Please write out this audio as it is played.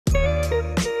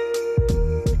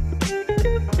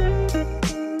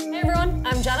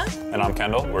And I'm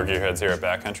Kendall. We're Gearheads here at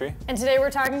Backcountry. And today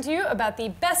we're talking to you about the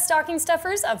best stocking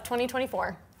stuffers of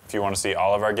 2024. If you want to see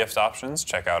all of our gift options,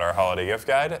 check out our holiday gift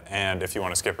guide. And if you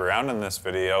want to skip around in this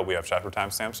video, we have chapter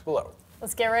timestamps below.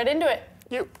 Let's get right into it.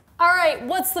 You. All right,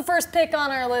 what's the first pick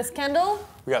on our list, Kendall?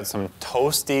 We got some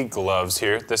toasty gloves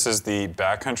here. This is the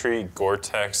Backcountry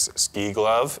GORE-TEX ski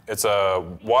glove. It's a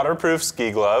waterproof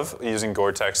ski glove using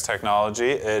GORE-TEX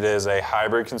technology. It is a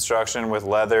hybrid construction with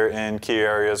leather in key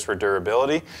areas for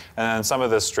durability, and then some of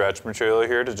this stretch material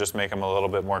here to just make them a little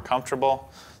bit more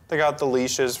comfortable. They got the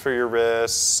leashes for your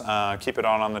wrists, keep it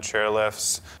on the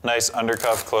chairlifts. Nice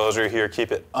undercuff closure here,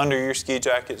 keep it under your ski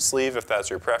jacket sleeve if that's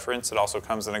your preference. It also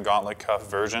comes in a gauntlet cuff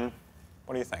version.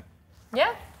 What do you think?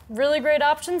 Yeah, really great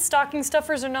option. Stocking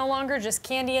stuffers are no longer just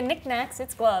candy and knickknacks,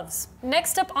 it's gloves.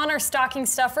 Next up on our stocking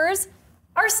stuffers,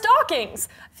 our stockings.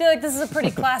 I feel like this is a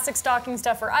pretty classic stocking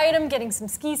stuffer item, getting some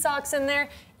ski socks in there.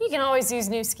 You can always use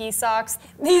new ski socks.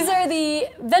 These are the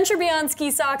Venture Beyond ski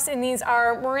socks, and these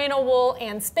are merino wool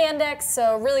and spandex,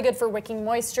 so really good for wicking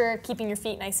moisture, keeping your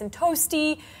feet nice and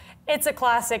toasty. It's a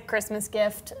classic Christmas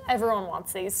gift. Everyone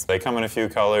wants these. They come in a few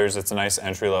colors. It's a nice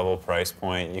entry-level price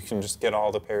point. You can just get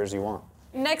all the pairs you want.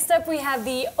 Next up, we have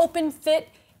the OpenFit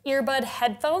earbud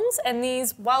headphones, and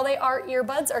these, while they are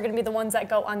earbuds, are going to be the ones that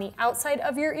go on the outside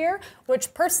of your ear,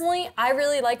 which personally I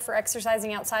really like for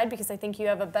exercising outside because I think you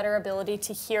have a better ability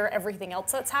to hear everything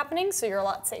else that's happening, so you're a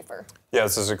lot safer. Yeah,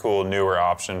 this is a cool newer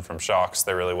option from Shokz.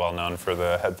 They're really well known for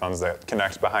the headphones that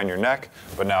connect behind your neck,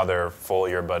 but now their full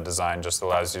earbud design just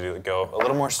allows you to go a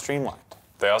little more streamlined.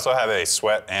 They also have a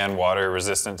sweat and water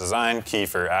resistant design, key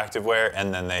for activewear,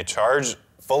 and then they charge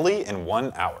fully in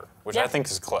 1 hour. Which I think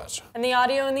is clutch. And the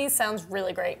audio in these sounds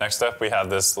really great. Next up, we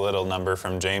have this little number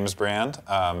from James brand.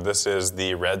 This is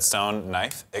the Redstone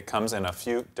knife. It comes in a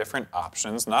few different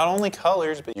options, not only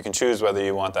colors, but you can choose whether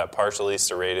you want that partially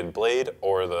serrated blade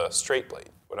or the straight blade,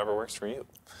 whatever works for you.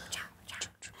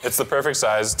 It's the perfect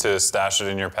size to stash it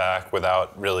in your pack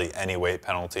without really any weight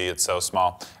penalty. It's so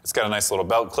small. It's got a nice little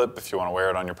belt clip if you want to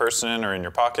wear it on your person or in your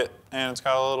pocket, and it's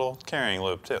got a little carrying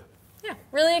loop too. Yeah,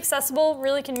 really accessible,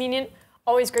 really convenient.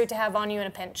 Always great to have on you in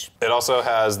a pinch. It also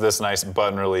has this nice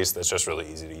button release that's just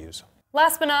really easy to use.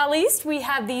 Last but not least, we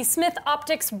have the Smith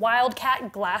Optics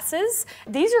Wildcat glasses.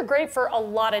 These are great for a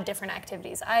lot of different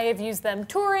activities. I have used them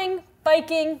touring,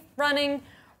 biking, running,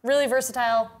 really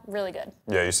versatile, really good.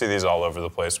 Yeah, you see these all over the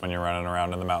place when you're running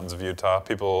around in the mountains of Utah.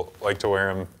 People like to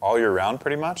wear them all year round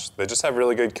pretty much. They just have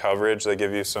really good coverage. They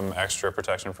give you some extra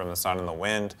protection from the sun and the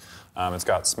wind. It's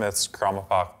got Smith's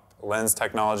ChromaPop lens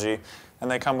technology, and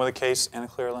they come with a case and a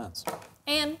clear lens.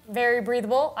 And very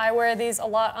breathable. I wear these a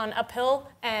lot on uphill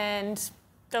and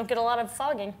don't get a lot of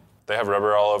fogging. They have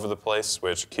rubber all over the place,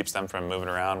 which keeps them from moving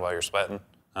around while you're sweating.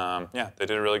 Yeah, they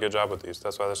did a really good job with these.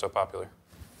 That's why they're so popular.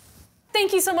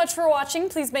 Thank you so much for watching.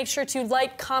 Please make sure to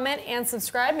like, comment, and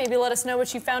subscribe. Maybe let us know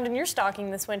what you found in your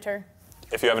stocking this winter.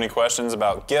 If you have any questions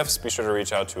about gifts, be sure to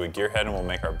reach out to a Gearhead and we'll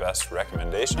make our best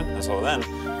recommendation. Until then,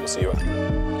 we'll see you out.